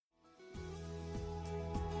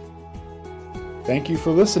Thank you for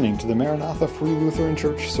listening to the Maranatha Free Lutheran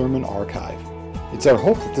Church Sermon Archive. It's our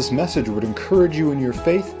hope that this message would encourage you in your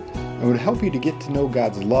faith and would help you to get to know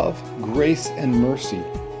God's love, grace, and mercy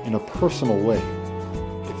in a personal way.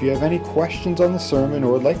 If you have any questions on the sermon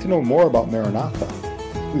or would like to know more about Maranatha,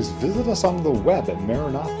 please visit us on the web at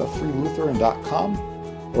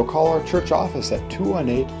maranathafreelutheran.com or call our church office at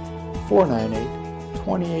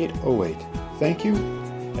 218-498-2808. Thank you,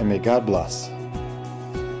 and may God bless.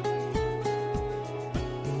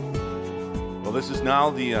 Well, this is now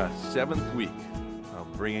the seventh week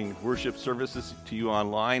of bringing worship services to you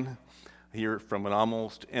online here from an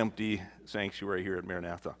almost empty sanctuary here at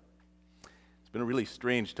Maranatha. It's been a really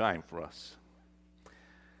strange time for us.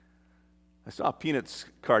 I saw Peanuts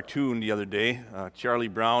cartoon the other day. Charlie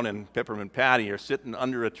Brown and Peppermint Patty are sitting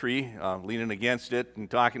under a tree, leaning against it and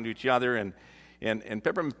talking to each other. And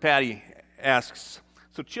Peppermint Patty asks,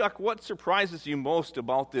 "So Chuck, what surprises you most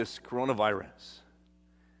about this coronavirus?"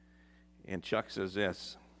 And Chuck says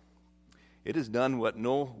this: "It has done what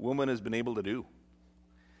no woman has been able to do.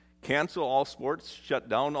 Cancel all sports, shut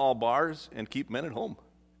down all bars, and keep men at home."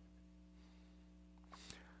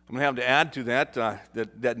 I'm going to have to add to that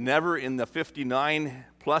that never in the 59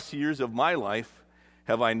 plus years of my life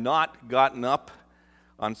have I not gotten up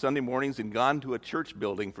on Sunday mornings and gone to a church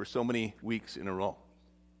building for so many weeks in a row.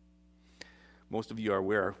 Most of you are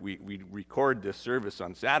aware we record this service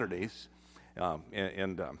on Saturdays, so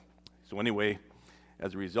anyway,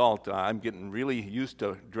 as a result, I'm getting really used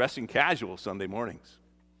to dressing casual Sunday mornings.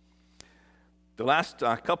 The last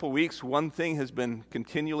couple weeks, one thing has been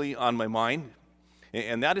continually on my mind,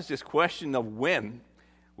 and that is this question of when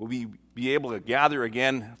will we be able to gather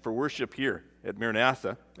again for worship here at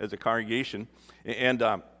Maranatha as a congregation. And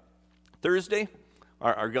Thursday,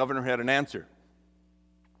 our governor had an answer.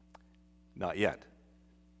 Not yet.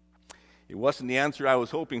 It wasn't the answer I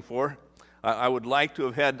was hoping for. I would like to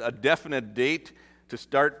have had a definite date to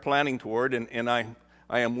start planning toward, and I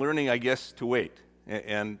am learning, I guess, to wait,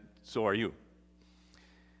 and so are you.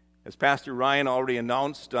 As Pastor Ryan already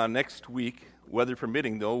announced, next week, weather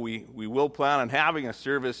permitting though, we will plan on having a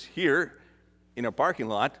service here in our parking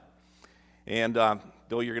lot, and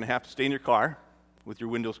though you're going to have to stay in your car with your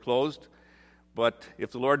windows closed, but if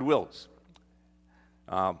the Lord wills,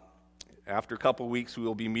 after a couple weeks we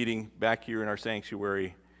will be meeting back here in our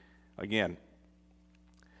sanctuary again.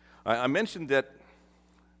 I mentioned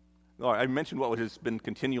what has been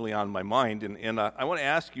continually on my mind, and I want to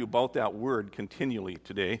ask you about that word continually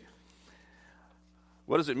today.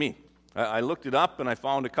 What does it mean? I looked it up and I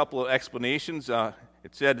found a couple of explanations.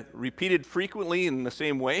 It said repeated frequently in the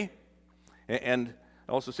same way, and it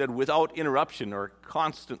also said without interruption or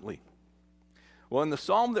constantly. Well, in the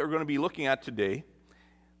psalm that we're going to be looking at today,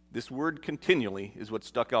 this word continually is what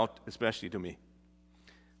stuck out especially to me.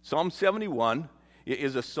 Psalm 71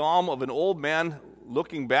 is a psalm of an old man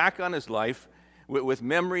looking back on his life with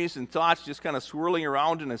memories and thoughts just kind of swirling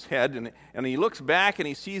around in his head. And he looks back and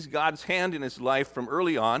he sees God's hand in his life from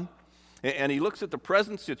early on. And he looks at the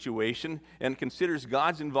present situation and considers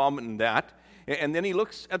God's involvement in that. And then he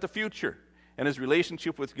looks at the future and his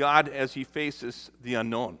relationship with God as he faces the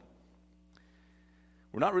unknown.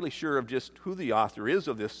 We're not really sure of just who the author is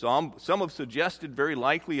of this psalm. Some have suggested very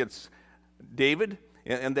likely it's David,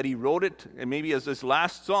 and that he wrote it and maybe as his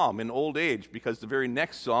last psalm in old age, because the very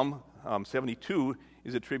next psalm, 72,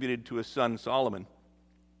 is attributed to his son Solomon.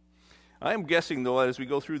 I am guessing, though, as we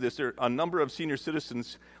go through this, a number of senior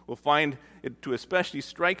citizens will find it to especially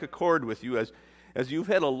strike a chord with you as you've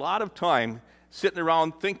had a lot of time sitting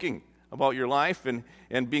around thinking about your life and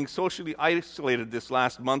being socially isolated this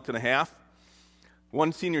last month and a half.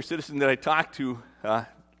 One senior citizen that I talked to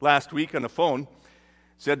last week on the phone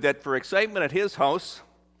said that for excitement at his house,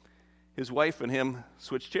 his wife and him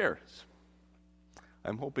switched chairs.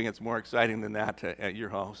 I'm hoping it's more exciting than that at your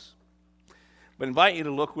house. But I invite you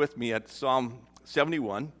to look with me at Psalm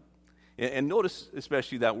 71, and notice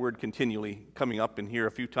especially that word continually coming up in here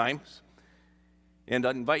a few times. And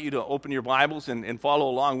I invite you to open your Bibles and follow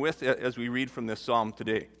along with it as we read from this psalm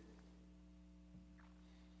today.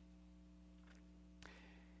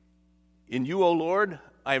 In you, O Lord,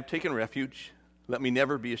 I have taken refuge. Let me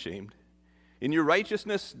never be ashamed. In your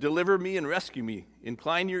righteousness, deliver me and rescue me.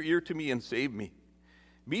 Incline your ear to me and save me.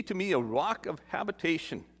 Be to me a rock of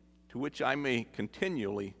habitation to which I may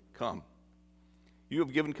continually come. You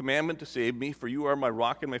have given commandment to save me, for you are my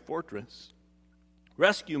rock and my fortress.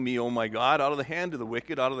 Rescue me, O my God, out of the hand of the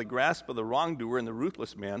wicked, out of the grasp of the wrongdoer and the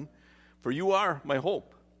ruthless man, for you are my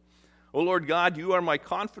hope. O Lord God, you are my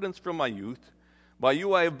confidence from my youth. By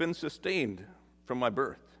you I have been sustained from my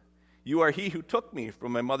birth. You are he who took me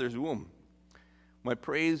from my mother's womb. My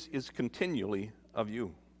praise is continually of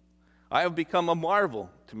you. I have become a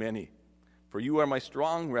marvel to many, for you are my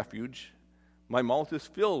strong refuge. My mouth is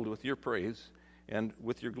filled with your praise and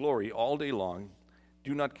with your glory all day long.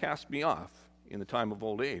 Do not cast me off in the time of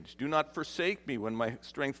old age. Do not forsake me when my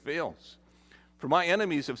strength fails. For my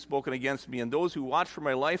enemies have spoken against me, and those who watch for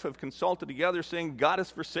my life have consulted together, saying, God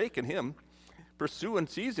has forsaken him. Pursue and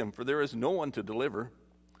seize him, for there is no one to deliver.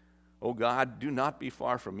 O God, do not be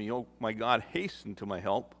far from me. O my God, hasten to my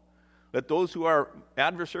help. Let those who are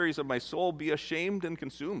adversaries of my soul be ashamed and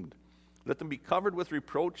consumed. Let them be covered with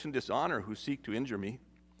reproach and dishonor who seek to injure me.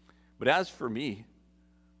 But as for me,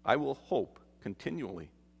 I will hope continually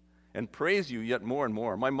and praise you yet more and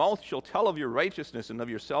more. My mouth shall tell of your righteousness and of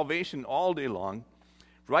your salvation all day long,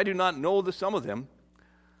 for I do not know the sum of them.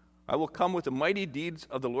 I will come with the mighty deeds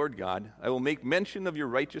of the Lord God. I will make mention of your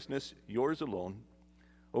righteousness, yours alone.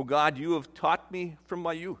 O God, you have taught me from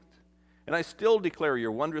my youth, and I still declare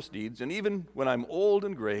your wondrous deeds. And even when I'm old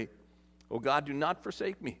and gray, O God, do not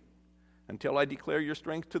forsake me until I declare your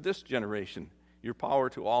strength to this generation, your power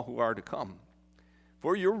to all who are to come.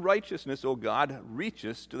 For your righteousness, O God,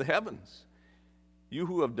 reaches to the heavens. You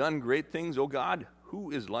who have done great things, O God,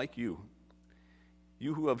 who is like you?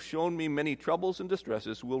 You who have shown me many troubles and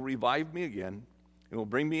distresses will revive me again and will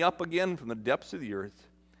bring me up again from the depths of the earth.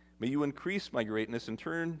 May you increase my greatness and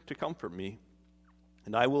turn to comfort me.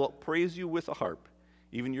 And I will praise you with a harp,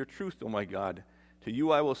 even your truth, O my God. To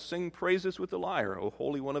you I will sing praises with the lyre, O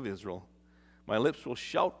Holy One of Israel. My lips will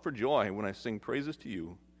shout for joy when I sing praises to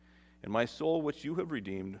you. And my soul, which you have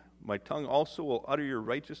redeemed, my tongue also will utter your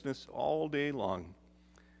righteousness all day long.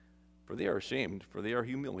 For they are ashamed, for they are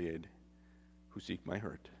humiliated, who seek my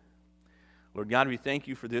hurt. Lord God, we thank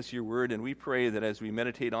you for this, your word, and we pray that as we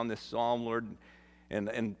meditate on this psalm, Lord,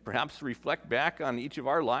 and perhaps reflect back on each of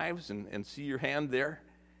our lives and see your hand there.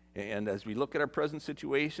 And as we look at our present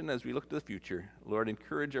situation, as we look to the future, Lord,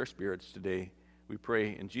 encourage our spirits today. We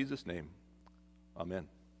pray in Jesus' name. Amen.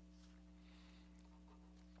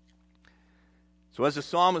 So as the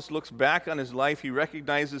psalmist looks back on his life, he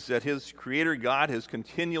recognizes that his Creator God has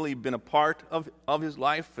continually been a part of his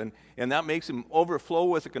life, and that makes him overflow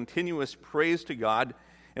with a continuous praise to God.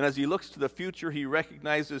 And as he looks to the future, he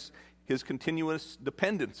recognizes his continuous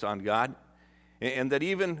dependence on God, and that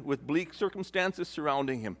even with bleak circumstances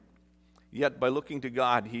surrounding him, yet by looking to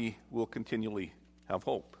God, he will continually have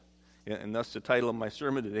hope. And thus the title of my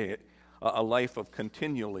sermon today, A Life of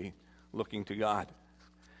Continually Looking to God.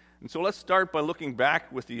 And so let's start by looking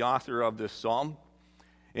back with the author of this psalm.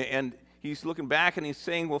 And he's looking back and he's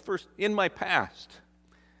saying, well, first, in my past,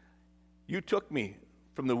 you took me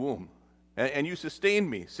from the womb, and you sustained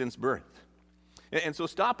me since birth. And so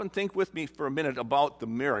stop and think with me for a minute about the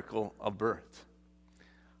miracle of birth.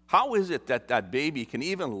 How is it that that baby can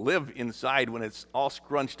even live inside when it's all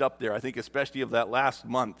scrunched up there? I think especially of that last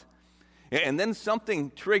month. And then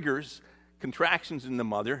something triggers contractions in the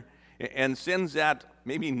mother and sends that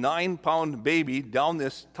maybe 9-pound baby down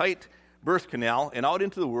this tight birth canal and out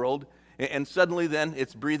into the world, and suddenly then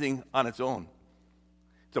it's breathing on its own.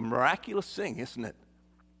 It's a miraculous thing, isn't it?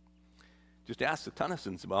 Just ask the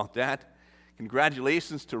Tennysons about that.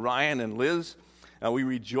 Congratulations to Ryan and Liz. We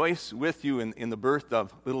rejoice with you in the birth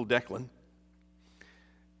of little Declan.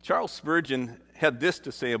 Charles Spurgeon had this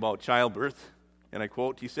to say about childbirth, and I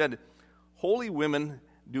quote, he said, "Holy women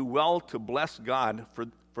do well to bless God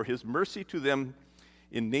for his mercy to them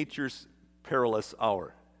in nature's perilous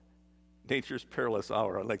hour." Nature's perilous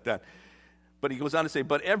hour, I like that. But he goes on to say,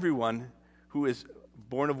 but everyone who is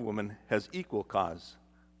born of woman has equal cause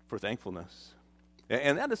for thankfulness.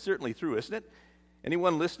 And that is certainly true, isn't it?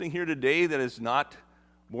 Anyone listening here today that is not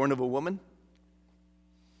born of a woman?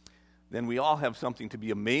 Then we all have something to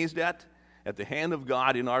be amazed at the hand of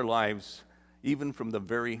God in our lives, even from the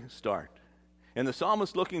very start. And the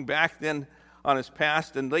psalmist looking back then on his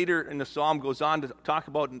past, and later in the psalm goes on to talk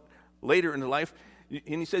about later in the life, and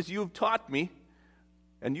he says, you have taught me,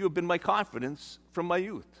 and you have been my confidence from my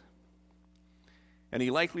youth. And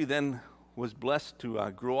he likely then was blessed to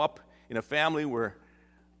grow up in a family where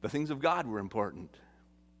the things of God were important.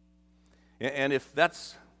 And if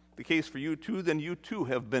that's the case for you too, then you too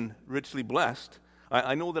have been richly blessed.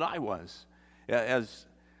 I know that I was, as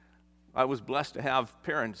I was blessed to have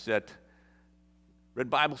parents that read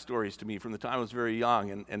Bible stories to me from the time I was very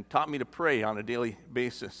young and taught me to pray on a daily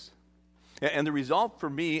basis. And the result for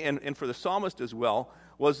me and for the psalmist as well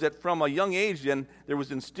was that from a young age then there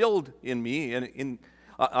was instilled in me in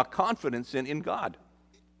a confidence in God.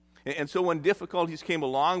 And so when difficulties came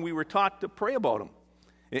along, we were taught to pray about them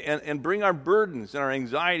and bring our burdens and our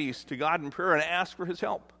anxieties to God in prayer and ask for his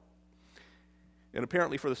help. And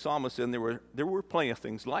apparently for the psalmist, then there were plenty of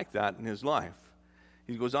things like that in his life.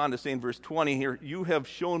 He goes on to say in verse 20 here, "You have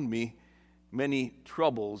shown me many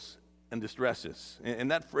troubles and distresses."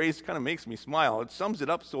 And that phrase kind of makes me smile. It sums it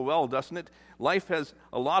up so well, doesn't it? Life has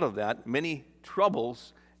a lot of that, many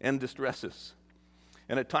troubles and distresses.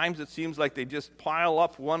 And at times it seems like they just pile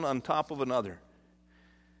up one on top of another.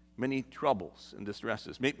 Many troubles and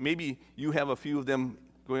distresses. Maybe you have a few of them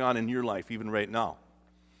going on in your life even right now.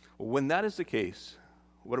 Well, when that is the case,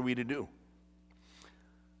 what are we to do?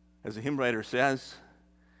 As the hymn writer says,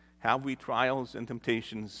 have we trials and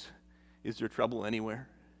temptations? Is there trouble anywhere?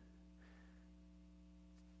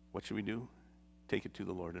 What should we do? Take it to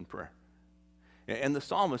the Lord in prayer. And the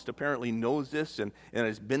psalmist apparently knows this and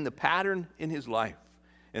has been the pattern in his life.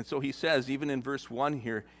 And so he says, even in verse 1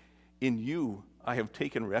 here, "In you I have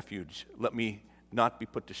taken refuge. Let me not be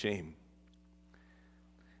put to shame."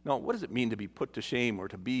 Now, what does it mean to be put to shame or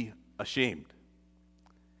to be ashamed?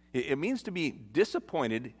 It means to be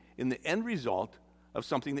disappointed in the end result of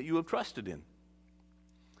something that you have trusted in.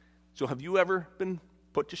 So have you ever been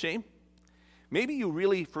put to shame? Maybe you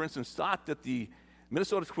really, for instance, thought that the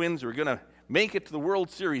Minnesota Twins were going to make it to the World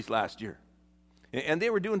Series last year. And they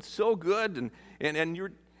were doing so good, and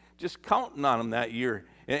you're just counting on them that year,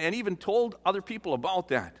 and even told other people about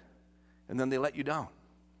that. And then they let you down.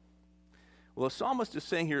 Well, the psalmist is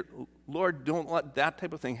saying here, Lord, don't let that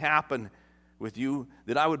type of thing happen with you,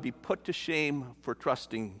 that I would be put to shame for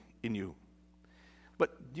trusting in you.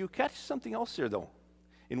 But do you catch something else there, though?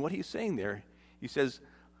 In what he's saying there, he says,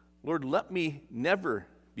 Lord, let me never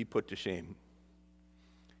be put to shame.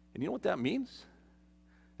 And you know what that means?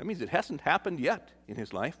 That means it hasn't happened yet in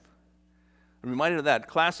his life. I'm reminded of that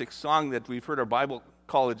classic song that we've heard our Bible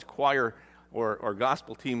college choir or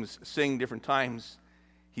gospel teams sing different times.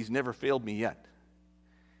 He's never failed me yet.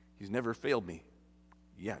 He's never failed me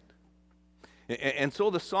yet. And so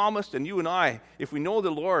the psalmist and you and I, if we know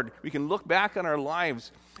the Lord, we can look back on our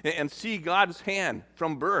lives and see God's hand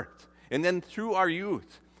from birth, and then through our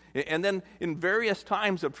youth, and then in various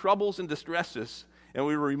times of troubles and distresses, and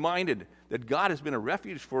we were reminded that God has been a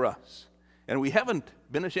refuge for us, and we haven't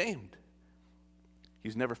been ashamed.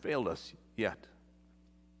 He's never failed us yet.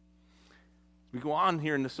 We go on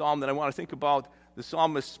here in the psalm that I want to think about the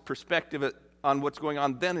psalmist's perspective on what's going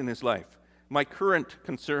on then in his life, my current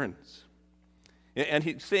concerns. And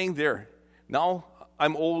he's saying there, now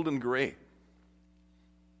I'm old and gray,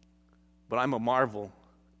 but I'm a marvel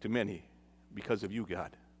to many because of you,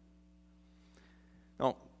 God.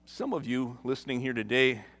 Now, some of you listening here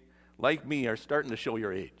today, like me, are starting to show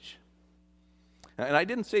your age. And I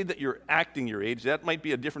didn't say that you're acting your age. That might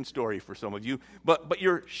be a different story for some of you. But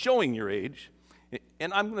you're showing your age.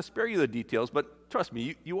 And I'm going to spare you the details, but trust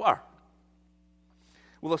me, you are.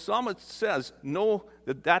 Well, the psalmist says, know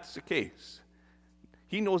that that's the case.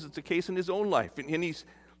 He knows it's the case in his own life. And he's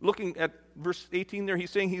looking at verse 18 there,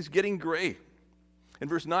 he's saying he's getting gray. In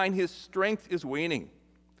verse 9, his strength is waning.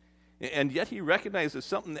 And yet he recognizes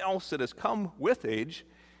something else that has come with age.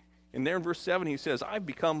 And there in verse 7, he says, I've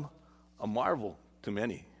become a marvel to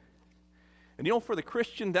many. And you know, for the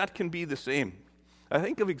Christian, that can be the same. I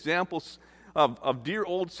think of examples of dear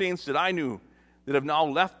old saints that I knew that have now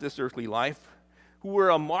left this earthly life, who were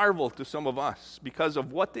a marvel to some of us because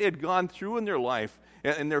of what they had gone through in their life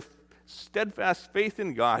and their steadfast faith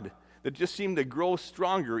in God that just seemed to grow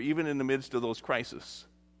stronger even in the midst of those crises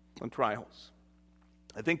and trials.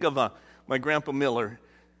 I think of my Grandpa Miller,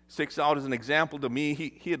 sticks out as an example to me.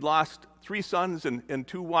 He had lost 3 sons and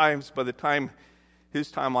 2 wives by the time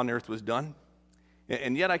his time on earth was done.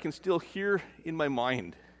 And yet I can still hear in my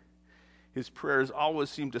mind his prayers always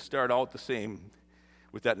seem to start out the same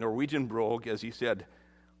with that Norwegian brogue as he said,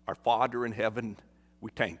 Our Father in heaven,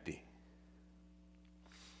 we thank thee.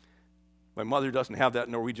 My mother doesn't have that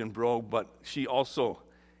Norwegian brogue, but she also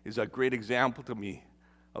is a great example to me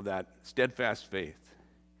of that steadfast faith.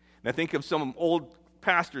 And I think of some old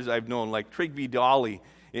pastors I've known, like Trygve Dolly,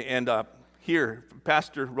 and here,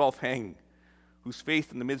 Pastor Rolf Heng, whose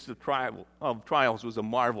faith in the midst of trials was a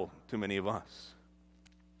marvel to many of us.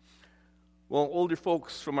 Well, older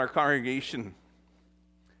folks from our congregation,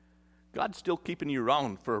 God's still keeping you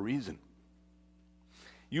around for a reason.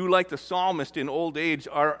 You, like the psalmist in old age,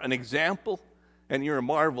 are an example, and you're a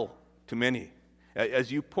marvel to many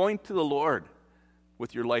as you point to the Lord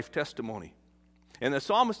with your life testimony. And the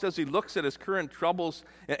psalmist, as he looks at his current troubles,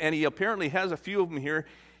 and he apparently has a few of them here,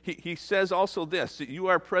 he says also this, that you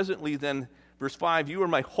are presently then, verse 5, you are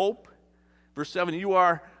my hope. Verse 7, you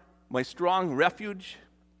are my strong refuge.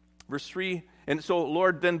 Verse 3, and so,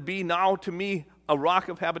 Lord, then be now to me a rock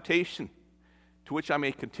of habitation, to which I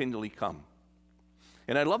may continually come.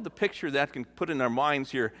 And I love the picture that can put in our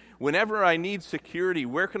minds here. Whenever I need security,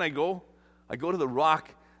 where can I go? I go to the rock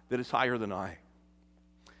that is higher than I.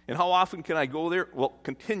 And how often can I go there? Well,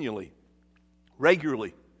 continually,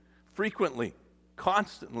 regularly, frequently,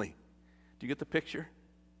 constantly. Do you get the picture?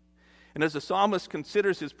 And as the psalmist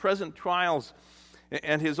considers his present trials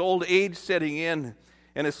and his old age setting in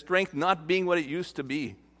and his strength not being what it used to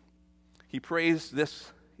be, he prays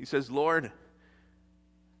this. He says, Lord,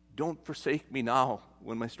 don't forsake me now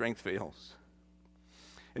when my strength fails.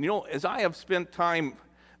 And as I have spent time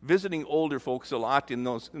visiting older folks a lot in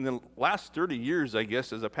the last 30 years, I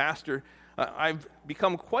guess, as a pastor, I've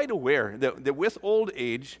become quite aware that with old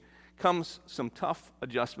age comes some tough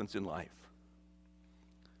adjustments in life.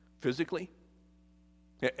 Physically,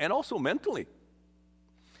 and also mentally.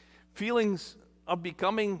 Feelings of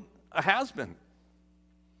becoming a has-been.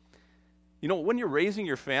 When you're raising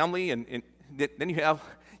your family and then you have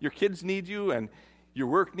your kids need you and your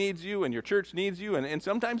work needs you and your church needs you and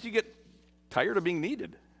sometimes you get tired of being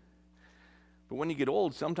needed. But when you get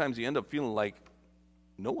old, sometimes you end up feeling like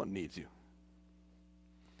no one needs you.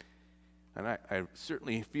 And I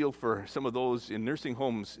certainly feel for some of those in nursing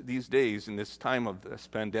homes these days in this time of this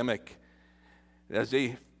pandemic, as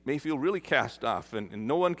they may feel really cast off and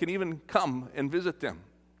no one can even come and visit them.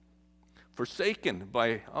 Forsaken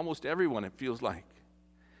by almost everyone, it feels like.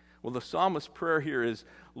 Well, the psalmist's prayer here is,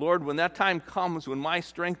 Lord, when that time comes, when my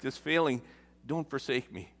strength is failing, don't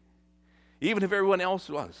forsake me, even if everyone else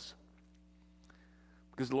was.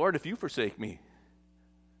 Because, Lord, if you forsake me,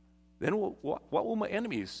 then what will my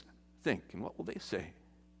enemies think and what will they say?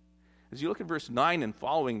 As you look at verse 9 and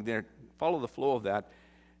following there, follow the flow of that.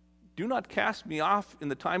 Do not cast me off in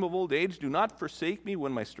the time of old age. Do not forsake me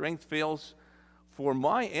when my strength fails. For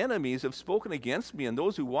my enemies have spoken against me, and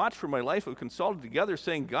those who watch for my life have consulted together,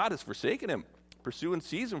 saying, God has forsaken him. Pursue and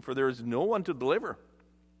seize him, for there is no one to deliver.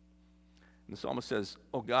 And the psalmist says,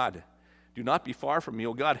 O God, do not be far from me.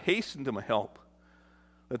 O God, hasten to my help.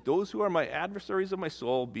 Let those who are my adversaries of my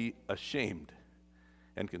soul be ashamed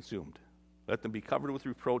and consumed. Let them be covered with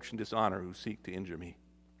reproach and dishonor who seek to injure me.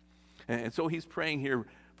 And so he's praying here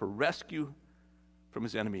for rescue from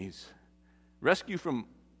his enemies. Rescue from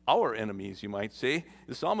our enemies, you might say.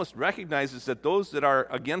 The psalmist recognizes that those that are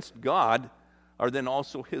against God are then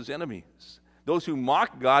also his enemies. Those who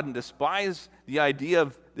mock God and despise the idea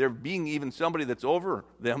of there being even somebody that's over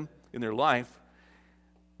them in their life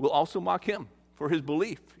will also mock him for his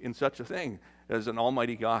belief in such a thing as an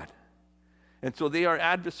almighty God. And so they are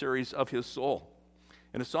adversaries of his soul.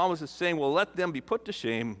 And the psalmist is saying, well, let them be put to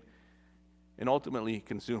shame and ultimately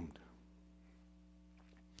consumed.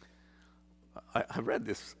 I read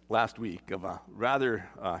this last week of a rather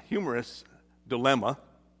humorous dilemma.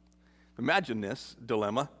 Imagine this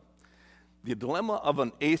dilemma. The dilemma of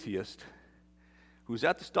an atheist who's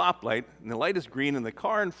at the stoplight and the light is green and the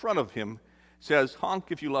car in front of him says, honk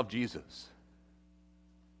if you love Jesus.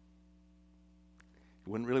 He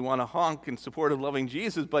wouldn't really want to honk in support of loving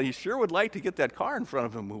Jesus, but he sure would like to get that car in front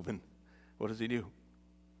of him moving. What does he do?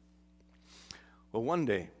 Well, one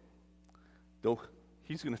day, though,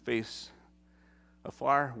 he's going to face a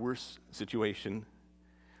far worse situation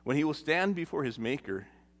when he will stand before his Maker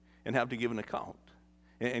and have to give an account.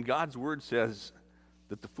 And God's word says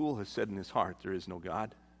that the fool has said in his heart, there is no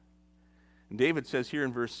God. And David says here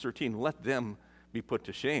in verse 13, let them be put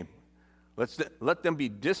to shame. Let them be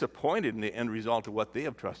disappointed in the end result of what they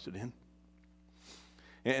have trusted in.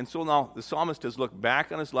 And so now the psalmist has looked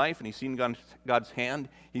back on his life and he's seen God's hand.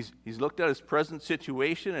 He's looked at his present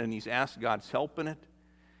situation and he's asked God's help in it.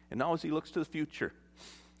 And now as he looks to the future,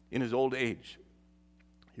 in his old age,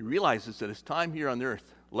 he realizes that his time here on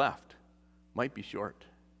earth left might be short.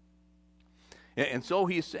 And so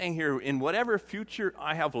he's saying here, in whatever future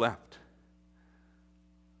I have left,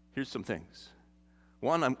 here's some things.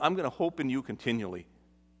 One, I'm going to hope in you continually.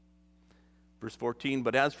 Verse 14,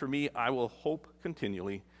 but as for me, I will hope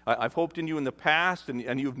continually. I've hoped in you in the past,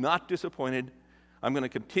 and you have not disappointed. I'm going to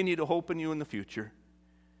continue to hope in you in the future.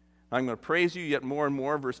 I'm going to praise you yet more and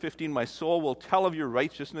more. Verse 15, my soul will tell of your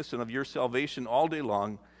righteousness and of your salvation all day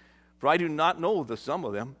long, for I do not know the sum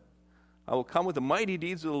of them. I will come with the mighty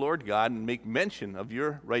deeds of the Lord God and make mention of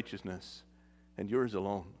your righteousness and yours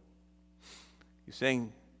alone. He's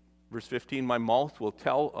saying, verse 15, my mouth will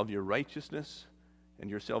tell of your righteousness and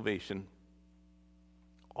your salvation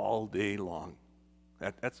all day long.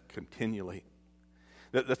 That's continually.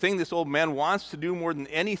 The thing this old man wants to do more than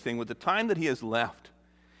anything with the time that he has left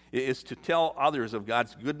is to tell others of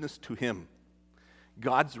God's goodness to him,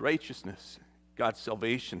 God's righteousness, God's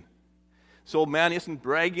salvation. So man isn't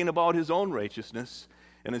bragging about his own righteousness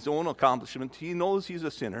and his own accomplishment. He knows he's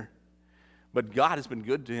a sinner, But God has been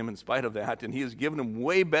good to him in spite of that, and he has given him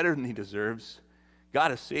way better than he deserves.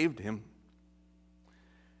 God has saved him.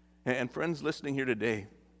 And friends listening here today,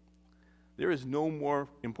 there is no more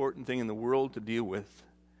important thing in the world to deal with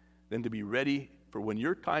than to be ready for when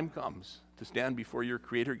your time comes to stand before your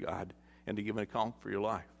Creator God and to give an account for your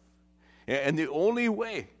life. And the only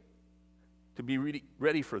way to be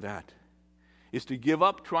ready for that is to give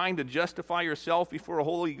up trying to justify yourself before a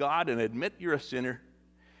holy God and admit you're a sinner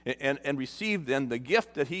and receive then the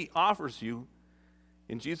gift that he offers you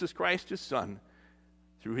in Jesus Christ, his Son,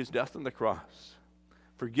 through his death on the cross,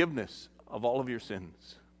 forgiveness of all of your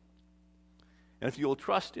sins. And if you'll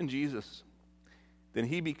trust in Jesus, then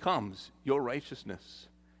he becomes your righteousness,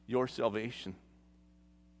 your salvation.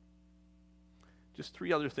 Just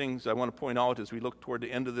three other things I want to point out as we look toward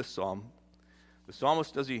the end of this psalm. The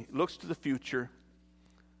psalmist, as he looks to the future,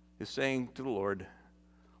 is saying to the Lord,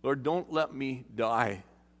 Lord, don't let me die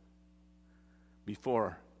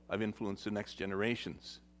before I've influenced the next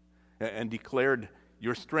generations and declared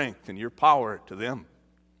your strength and your power to them.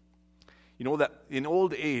 You know that in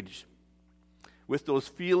old age, with those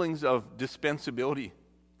feelings of dispensability,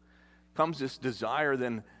 comes this desire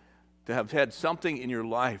then to have had something in your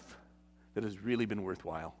life that has really been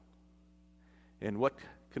worthwhile. And what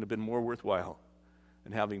could have been more worthwhile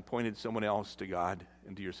than having pointed someone else to God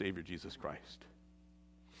and to your Savior, Jesus Christ?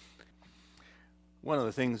 One of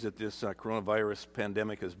the things that this coronavirus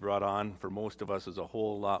pandemic has brought on for most of us is a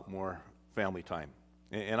whole lot more family time.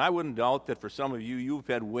 And I wouldn't doubt that for some of you, you've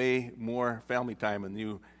had way more family time than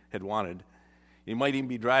you had wanted. You might even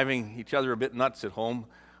be driving each other a bit nuts at home.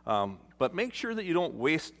 But make sure that you don't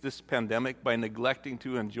waste this pandemic by neglecting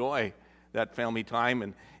to enjoy that family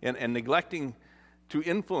time and neglecting to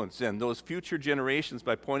influence then those future generations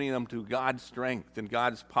by pointing them to God's strength and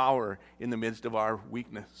God's power in the midst of our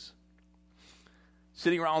weakness.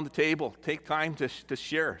 Sitting around the table, take time to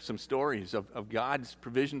share some stories of God's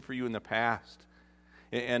provision for you in the past.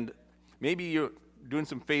 And maybe you're doing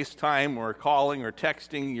some FaceTime or calling or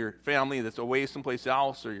texting your family that's away someplace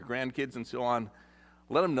else or your grandkids and so on.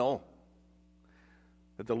 Let them know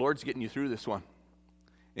that the Lord's getting you through this one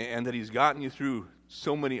and that he's gotten you through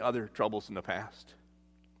so many other troubles in the past.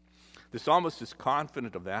 The psalmist is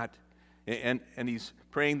confident of that, and he's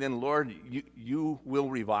praying then, Lord, you will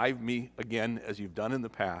revive me again as you've done in the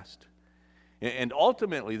past. And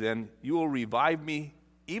ultimately then, you will revive me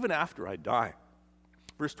even after I die.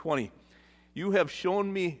 Verse 20, you have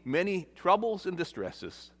shown me many troubles and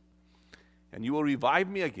distresses, and you will revive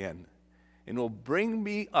me again, and will bring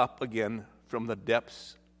me up again from the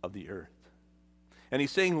depths of the earth. And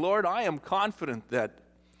he's saying, Lord, I am confident that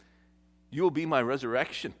you will be my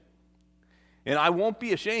resurrection. And I won't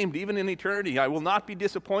be ashamed, even in eternity. I will not be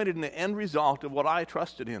disappointed in the end result of what I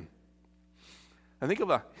trusted in. I think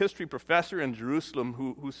of a history professor in Jerusalem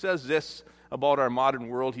who says this about our modern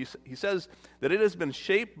world. He says that it has been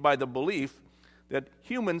shaped by the belief that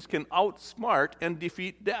humans can outsmart and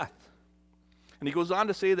defeat death. And he goes on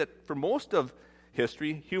to say that for most of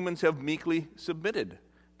history, humans have meekly submitted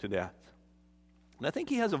to death. And I think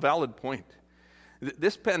he has a valid point.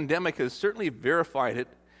 This pandemic has certainly verified it,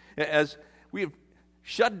 as we have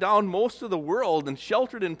shut down most of the world and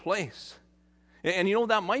sheltered in place. And you know,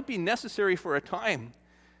 that might be necessary for a time,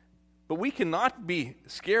 but we cannot be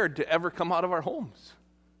scared to ever come out of our homes.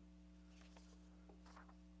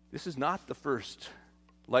 This is not the first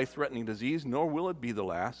life-threatening disease, nor will it be the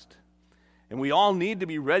last. And we all need to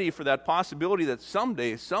be ready for that possibility that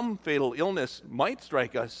someday some fatal illness might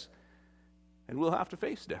strike us, and we'll have to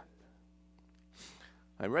face death.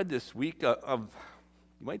 I read this week of,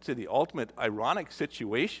 you might say, the ultimate ironic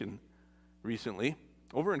situation recently.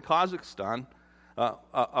 Over in Kazakhstan,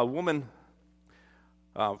 a woman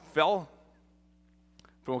fell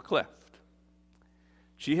from a cliff.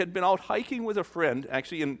 She had been out hiking with a friend,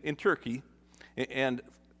 actually in Turkey, and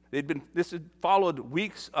this had followed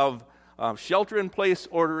weeks of shelter-in-place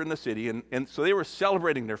order in the city, and so they were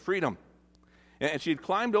celebrating their freedom. And she had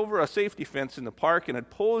climbed over a safety fence in the park and had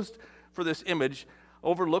posed for this image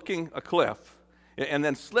overlooking a cliff, and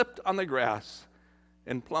then slipped on the grass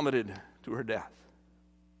and plummeted to her death.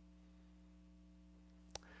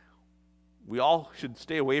 We all should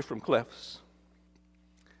stay away from cliffs,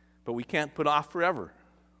 but we can't put off forever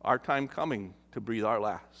our time coming to breathe our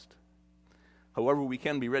last. However, we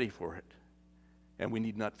can be ready for it, and we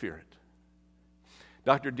need not fear it.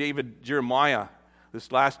 Dr. David Jeremiah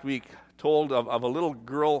this last week told of a little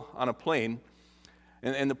girl on a plane,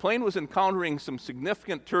 and the plane was encountering some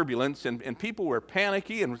significant turbulence, and people were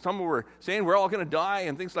panicky, and some were saying we're all going to die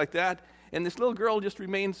and things like that, and this little girl just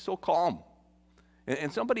remained so calm.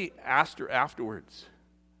 And somebody asked her afterwards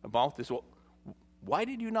about this, well, why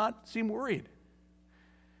did you not seem worried?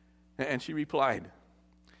 And she replied,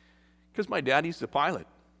 because my daddy's the pilot,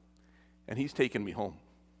 and he's taken me home.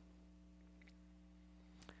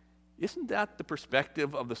 Isn't that the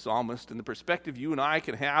perspective of the psalmist and the perspective you and I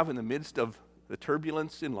can have in the midst of the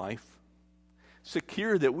turbulence in life?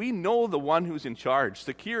 Secure that we know the one who's in charge,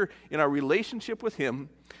 secure in our relationship with him,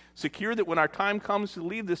 secure that when our time comes to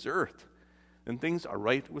leave this earth, then things are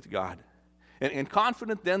right with God. And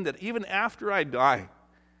confident then that even after I die,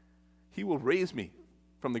 he will raise me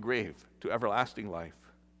from the grave to everlasting life.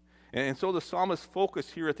 And so the psalmist's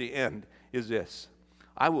focus here at the end is this: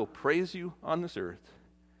 I will praise you on this earth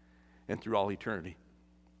and through all eternity.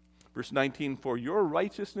 Verse 19, for your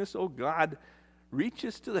righteousness, O God,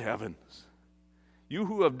 reaches to the heavens. You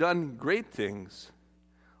who have done great things,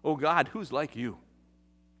 O God, who's like you?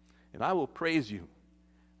 And I will praise you.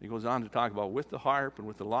 He goes on to talk about with the harp and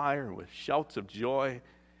with the lyre and with shouts of joy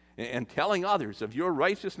and telling others of your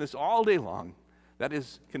righteousness all day long. That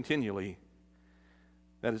is continually.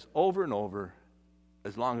 That is over and over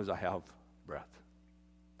as long as I have breath.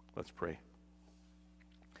 Let's pray.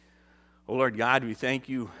 Oh Lord God, we thank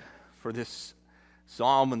you for this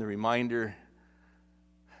psalm and the reminder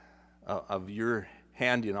of your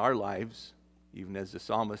hand in our lives, even as the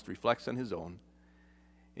psalmist reflects on his own,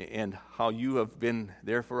 and how you have been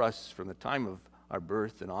there for us from the time of our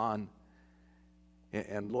birth and on.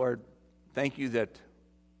 And Lord, thank you that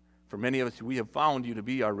for many of us, we have found you to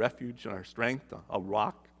be our refuge and our strength, a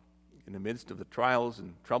rock in the midst of the trials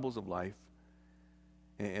and troubles of life.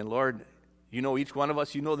 And Lord, you know each one of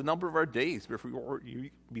us, you know the number of our days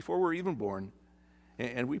before we're even born.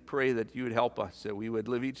 And we pray that you would help us, that we would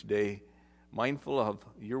live each day mindful of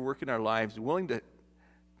your work in our lives, willing to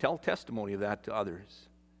tell testimony of that to others.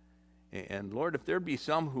 And Lord, if there be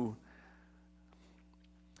some who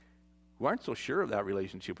aren't so sure of that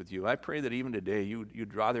relationship with you, I pray that even today you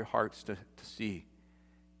draw their hearts to see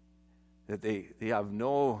that they have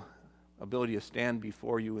no ability to stand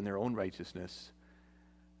before you in their own righteousness,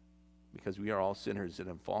 because we are all sinners and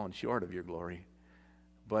have fallen short of your glory.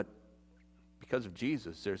 But because of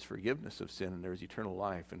Jesus, there's forgiveness of sin and there's eternal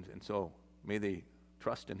life. And so may they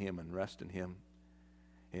trust in him and rest in him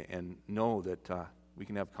and know that we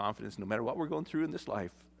can have confidence no matter what we're going through in this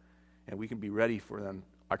life, and we can be ready for when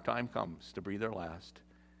our time comes to breathe our last,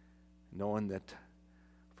 knowing that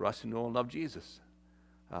for us who know and love Jesus,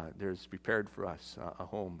 there's prepared for us a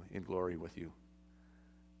home in glory with you.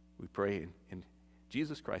 We pray in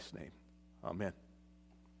Jesus Christ's name. Amen.